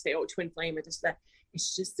people like to say, oh, twin flame or this, that.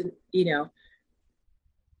 It's just, you know,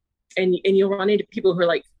 and you'll run into people who are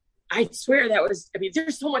like, I swear that was, I mean, they're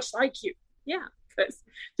so much like you. Yeah, because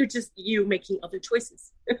they're just you making other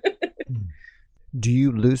choices. Do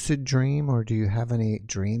you lucid dream, or do you have any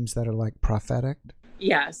dreams that are like prophetic?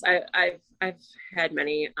 Yes, I've had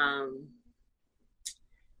many,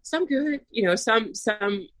 some good, you know, some,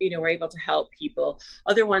 you know, were able to help people.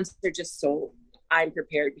 Other ones, they're just so I'm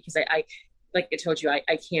prepared, because I like I told you, I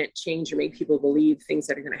can't change or make people believe things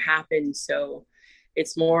that are going to happen. So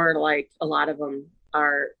it's more like a lot of them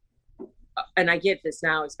are, and I get this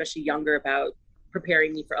now, especially younger, about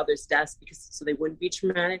preparing me for others' deaths, because so they wouldn't be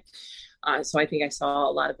traumatic. So I think I saw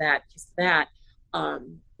a lot of that because of that.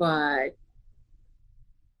 But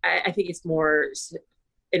I think it's more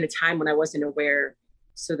in a time when I wasn't aware,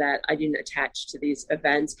 so that I didn't attach to these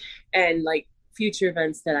events and like future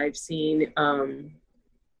events that I've seen. And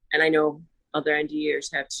I know other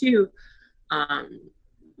NDEers have too.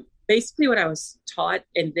 Basically what I was taught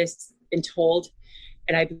and told,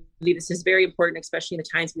 and I believe this is very important, especially in the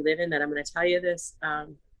times we live in, that I'm going to tell you this,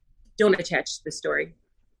 don't attach to the story.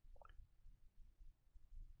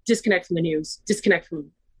 Disconnect from the news, disconnect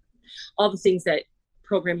from all the things that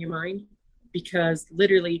program your mind, because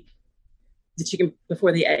literally the chicken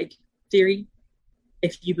before the egg theory,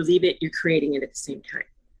 if you believe it, you're creating it at the same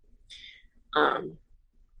time.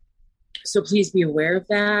 So please be aware of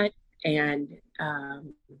that, and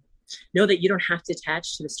know that you don't have to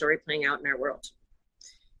attach to the story playing out in our world.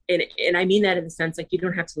 And I mean that in the sense, like, you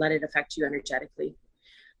don't have to let it affect you energetically.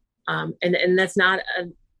 And that's not a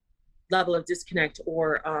level of disconnect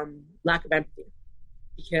or lack of empathy,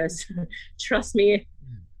 because trust me,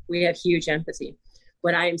 we have huge empathy.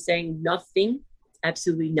 But I am saying nothing,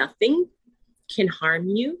 absolutely nothing, can harm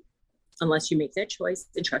you unless you make that choice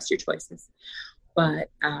and trust your choices. But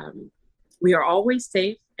we are always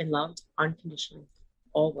safe and loved unconditionally,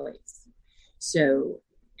 always. So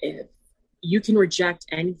if you can reject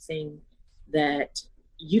anything that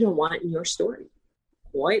you don't want in your story,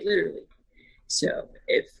 quite literally. So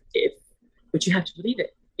but you have to believe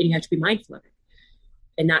it, and you have to be mindful of it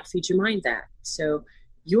and not feed your mind that. So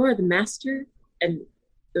you are the master and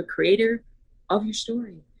the creator of your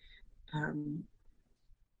story.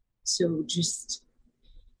 So just,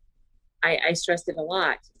 I stressed it a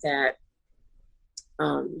lot that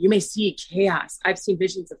you may see chaos. I've seen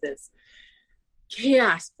visions of this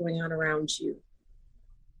chaos going on around you,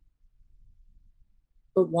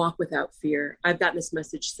 but walk without fear. I've gotten this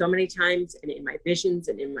message so many times, and in my visions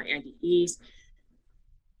and in my NDEs,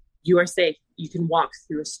 you are safe. You can walk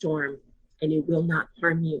through a storm and it will not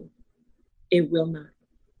harm you. It will not.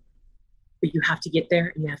 But you have to get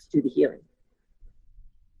there, and you have to do the healing.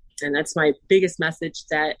 And that's my biggest message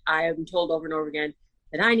that I am told over and over again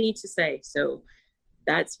that I need to say. So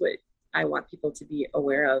that's what I want people to be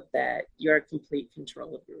aware of, that you're in complete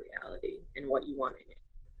control of your reality and what you want in it.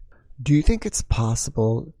 Do you think it's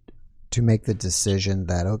possible to make the decision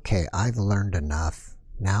that, okay, I've learned enough.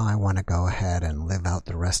 Now I want to go ahead and live out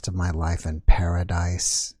the rest of my life in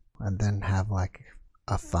paradise, and then have like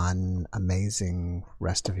a fun, amazing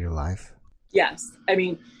rest of your life? Yes. I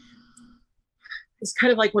mean, it's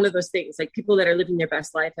kind of like one of those things, like people that are living their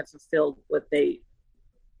best life have fulfilled what they,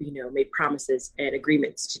 made promises and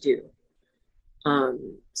agreements to do.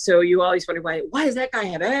 So you always wonder why does that guy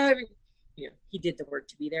have every, he did the work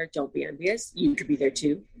to be there. Don't be envious. You could be there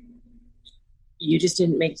too. You just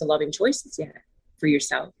didn't make the loving choices yet for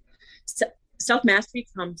yourself. So, self-mastery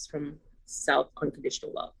comes from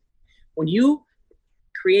self-unconditional love. When you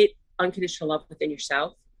create unconditional love within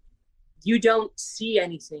yourself, you don't see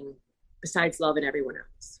anything besides love in everyone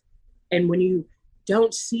else. And when you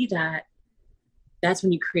don't see that, that's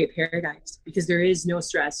when you create paradise, because there is no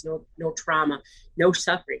stress, no trauma, no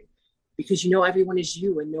suffering, because everyone is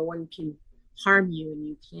you and no one can harm you,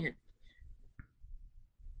 and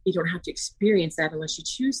you don't have to experience that unless you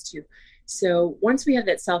choose to. So once we have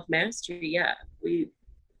that self-mastery, we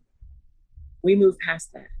move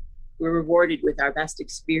past that. We're rewarded with our best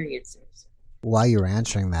experiences. While you were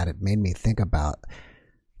answering that, it made me think about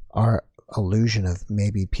our illusion of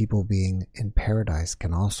maybe people being in paradise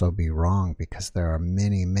can also be wrong, because there are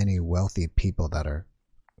many, many wealthy people that are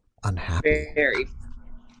unhappy. Very,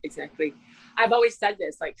 exactly. I've always said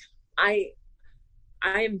this, like, I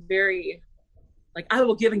am very, like, I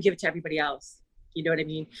will give and give it to everybody else. You know what I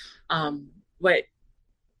mean? But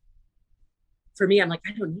for me, I'm like,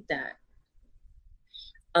 I don't need that.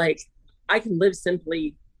 Like, I can live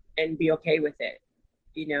simply and be okay with it.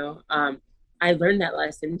 You know, I learned that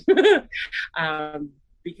lesson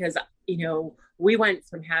because, you know, we went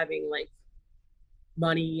from having like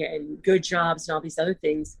money and good jobs and all these other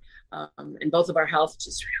things. And both of our health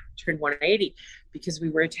just turned 180 because we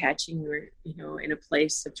were attaching, we were, you know, in a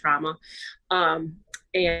place of trauma. And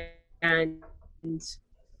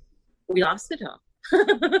we lost it all.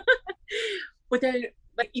 But then,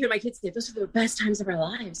 like, even my kids say, those are the best times of our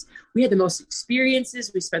lives. We had the most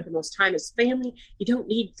experiences. We spent the most time as family. You don't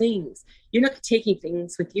need things. You're not taking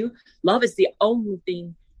things with you. Love is the only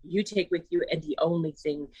thing you take with you and the only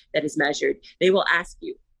thing that is measured. They will ask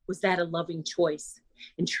you, was that a loving choice?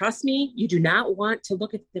 And trust me, you do not want to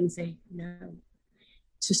look at them and say, no.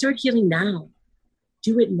 So start healing now.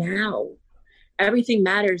 Do it now. Everything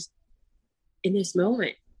matters in this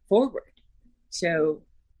moment forward. So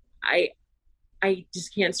I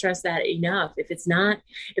just can't stress that enough. If it's not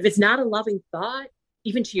a loving thought,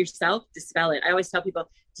 even to yourself, dispel it. I always tell people,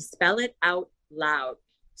 dispel it out loud.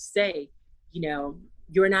 Say, you know,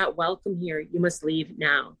 you're not welcome here. You must leave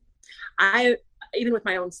now. Even with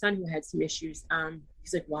my own son who had some issues,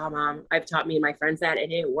 he's like, wow, Mom, I've taught me and my friends that,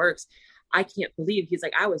 and it works. I can't believe. He's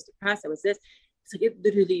like, I was depressed. I was this. It's like, it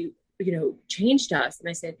literally, you know, changed us. And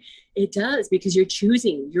I said, it does, because you're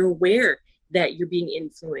choosing, you're aware that you're being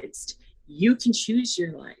influenced. You can choose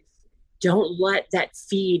your life. Don't let that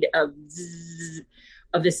feed of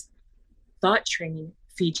this thought train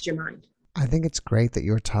feed your mind. I think it's great that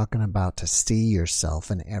you're talking about to see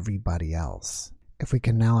yourself and everybody else. If we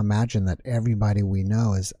can now imagine that everybody we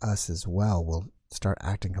know is us as well, we'll start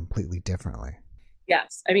acting completely differently.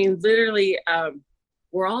 Yes. I mean, literally,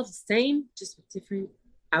 we're all the same, just with different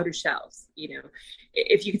outer shells. You know,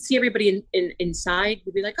 if you could see everybody inside,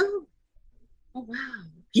 you'd be like, oh wow.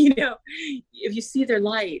 You know, if you see their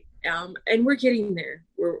light, and we're getting there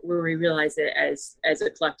where we realize it as a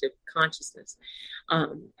collective consciousness.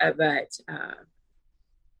 But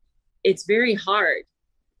it's very hard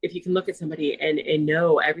if you can look at somebody and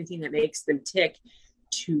know everything that makes them tick,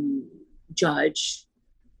 to judge,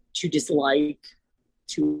 to dislike,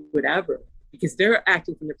 to whatever, because they're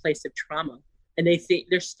acting from the place of trauma, and they think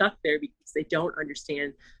they're stuck there because they don't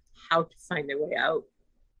understand how to find their way out.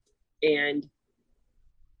 And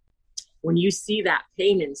when you see that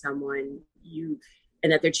pain in someone,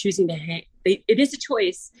 and that they're choosing to it is a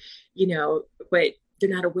choice, you know, but they're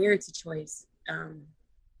not aware it's a choice.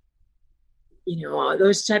 You know,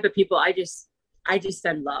 those type of people, I just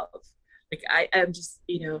send love. Like I'm just,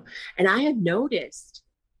 you know, and I have noticed,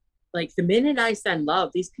 like, the minute I send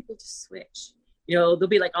love, these people just switch. You know, they'll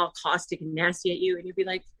be like all caustic and nasty at you, and you'll be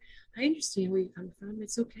like, I understand where you come from.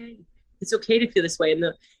 It's okay. It's okay to feel this way. And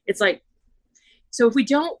it's like, so if we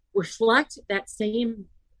don't reflect that same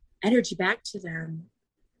energy back to them,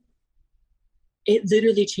 it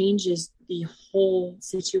literally changes the whole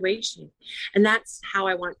situation. And that's how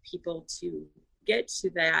I want people to get to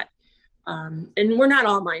that. And we're not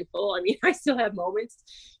all mindful. I mean, I still have moments,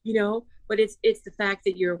 you know, but it's the fact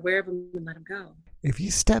that you're aware of them and let them go. If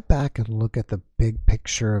you step back and look at the big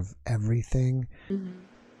picture of everything,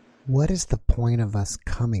 what is the point of us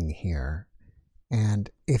coming here? And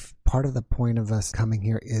if part of the point of us coming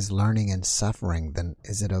here is learning and suffering, then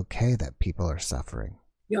is it okay that people are suffering?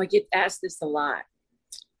 You know, I get asked this a lot.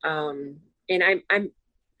 And I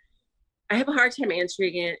have a hard time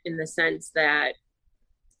answering it in the sense that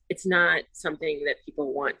it's not something that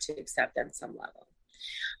people want to accept on some level.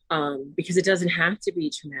 Because it doesn't have to be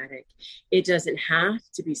traumatic. It doesn't have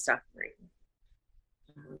to be suffering.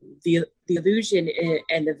 The illusion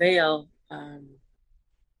and the veil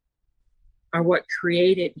are what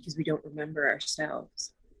created, because we don't remember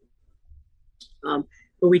ourselves. But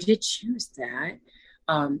we did choose that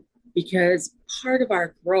because part of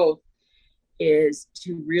our growth is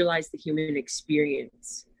to realize the human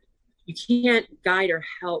experience. You can't guide or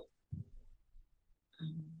help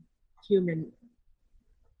humanity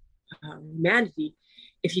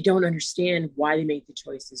if you don't understand why they made the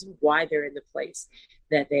choices, why they're in the place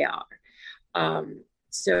that they are.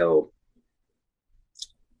 So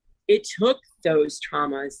it took those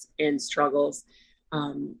traumas and struggles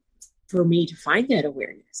for me to find that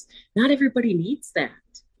awareness. Not everybody needs that.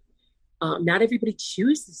 Not everybody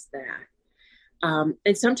chooses that.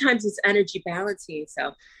 And sometimes it's energy balancing.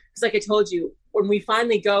 So It's like I told you, when we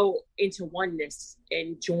finally go into oneness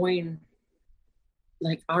and join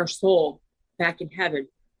like our soul back in heaven,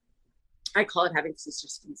 I call it heaven because it's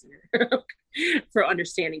just easier for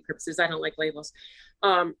understanding purposes. I don't like labels.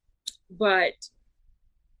 But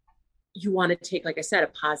you want to take, like I said, a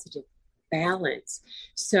positive balance.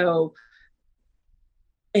 So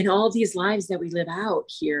in all these lives that we live out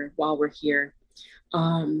here while we're here,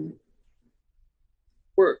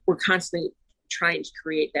 we're constantly trying to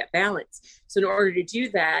create that balance. So in order to do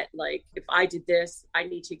that, like if I did this, I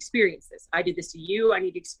need to experience this. I did this to you, I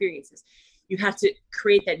need to experience this. You have to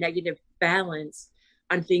create that negative balance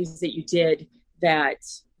on things that you did that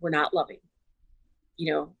were not loving,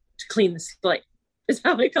 to clean the slate is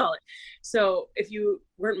how I call it. So if you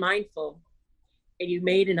weren't mindful and you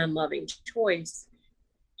made an unloving choice,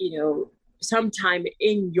 sometime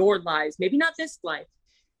in your lives, maybe not this life,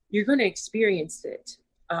 you're going to experience it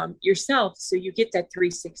yourself. So you get that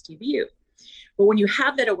 360 view. But when you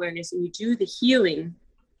have that awareness and you do the healing,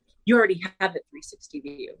 you already have that 360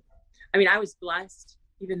 view. I mean, I was blessed,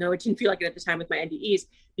 even though it didn't feel like it at the time with my NDEs,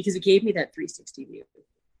 because it gave me that 360 view.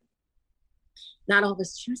 Not all of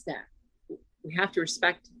us choose that. We have to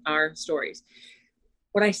respect our stories.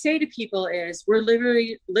 What I say to people is we're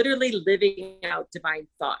literally living out divine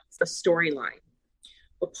thoughts, a storyline.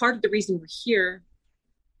 But part of the reason we're here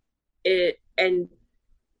and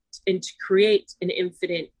to create an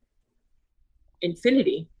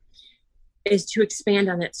infinity is to expand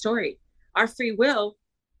on that story. Our free will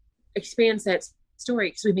expands that story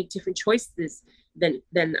because we make different choices than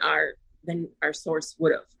our source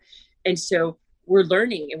would have. And so we're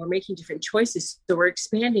learning and we're making different choices. So we're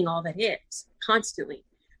expanding all that is constantly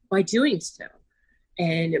by doing so.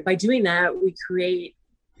 And by doing that, we create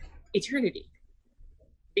eternity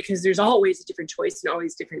because there's always a different choice and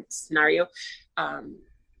always a different scenario.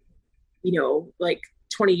 Like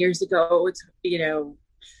 20 years ago,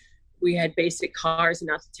 we had basic cars and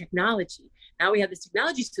not the technology. Now we have this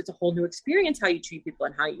technology, so it's a whole new experience how you treat people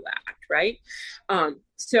and how you act, right?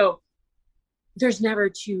 So there's never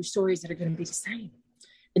two stories that are going to be the same,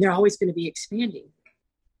 and they're always going to be expanding.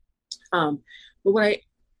 But what I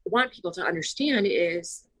want people to understand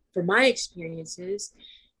is, from my experiences,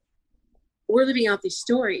 we're living out these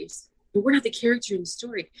stories, but we're not the character in the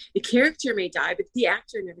story. The character may die, but the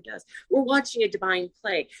actor never does. We're watching a divine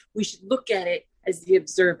play. We should look at it as the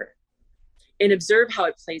observer and observe how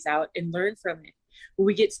it plays out and learn from it. When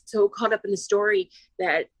we get so caught up in the story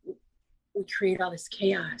that we create all this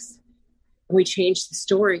chaos and we change the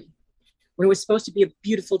story when it was supposed to be a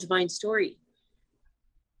beautiful divine story.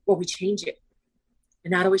 Well, we change it,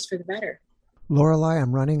 and not always for the better. Lorelei,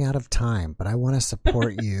 I'm running out of time, but I want to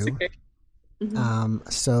support you. Okay. Mm-hmm.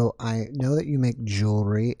 So I know that you make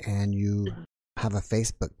jewelry and you have a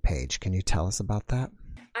Facebook page. Can you tell us about that?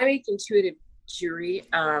 I make intuitive jewelry.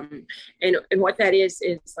 And what that is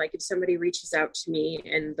like if somebody reaches out to me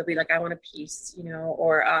and they'll be like, I want a piece,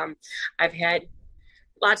 or I've had, a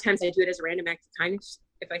lot of times I do it as a random act of kindness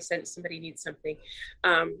if I sense somebody needs something.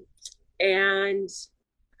 And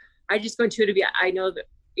I just go intuitively. I know that,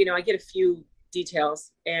 I get a few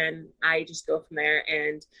details and I just go from there.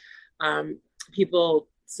 And people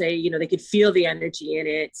say, they could feel the energy in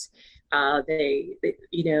it. They're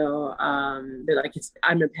like,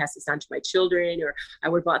 I'm going to pass this on to my children, or I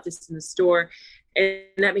would have bought this in the store. And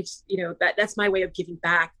that makes, that's my way of giving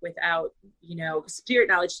back without, spirit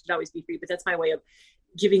knowledge should always be free, but that's my way of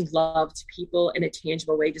giving love to people in a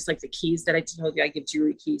tangible way, just like the keys that I told you, I give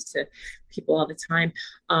jewelry keys to people all the time.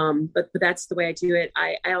 But that's the way I do it.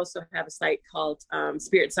 I also have a site called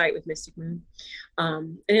Spirit Site with Mystic Moon.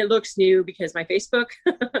 And it looks new because my Facebook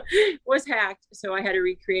was hacked. So I had to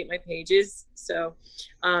recreate my pages. So,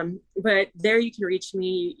 but there you can reach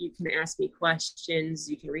me. You can ask me questions.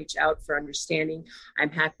 You can reach out for understanding.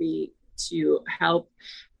 I'm happy to help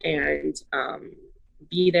and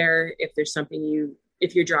be there if there's something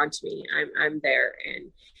if you're drawn to me, I'm there,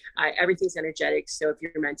 and everything's energetic. So if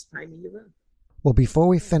you're meant to find me, you will. Well, before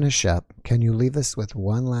we finish up, can you leave us with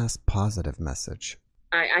one last positive message?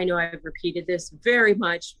 I know I've repeated this very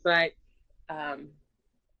much, but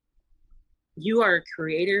you are a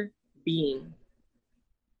creator being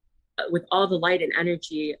with all the light and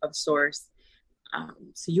energy of source.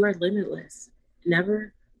 So you are limitless.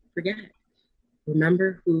 Never forget.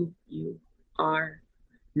 Remember who you are,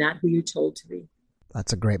 not who you're told to be.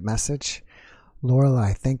 That's a great message.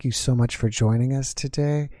 Lorelei, thank you so much for joining us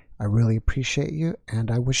today. I really appreciate you, and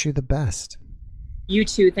I wish you the best. You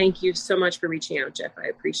too. Thank you so much for reaching out, Jeff. I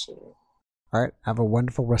appreciate it. All right. Have a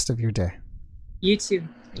wonderful rest of your day. You too.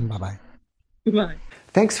 Bye-bye. Bye.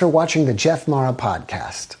 Thanks for watching the Jeff Mara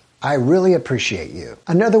podcast. I really appreciate you.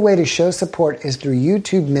 Another way to show support is through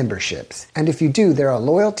YouTube memberships. And if you do, there are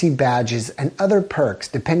loyalty badges and other perks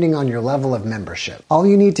depending on your level of membership. All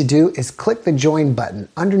you need to do is click the join button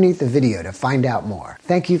underneath the video to find out more.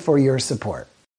 Thank you for your support.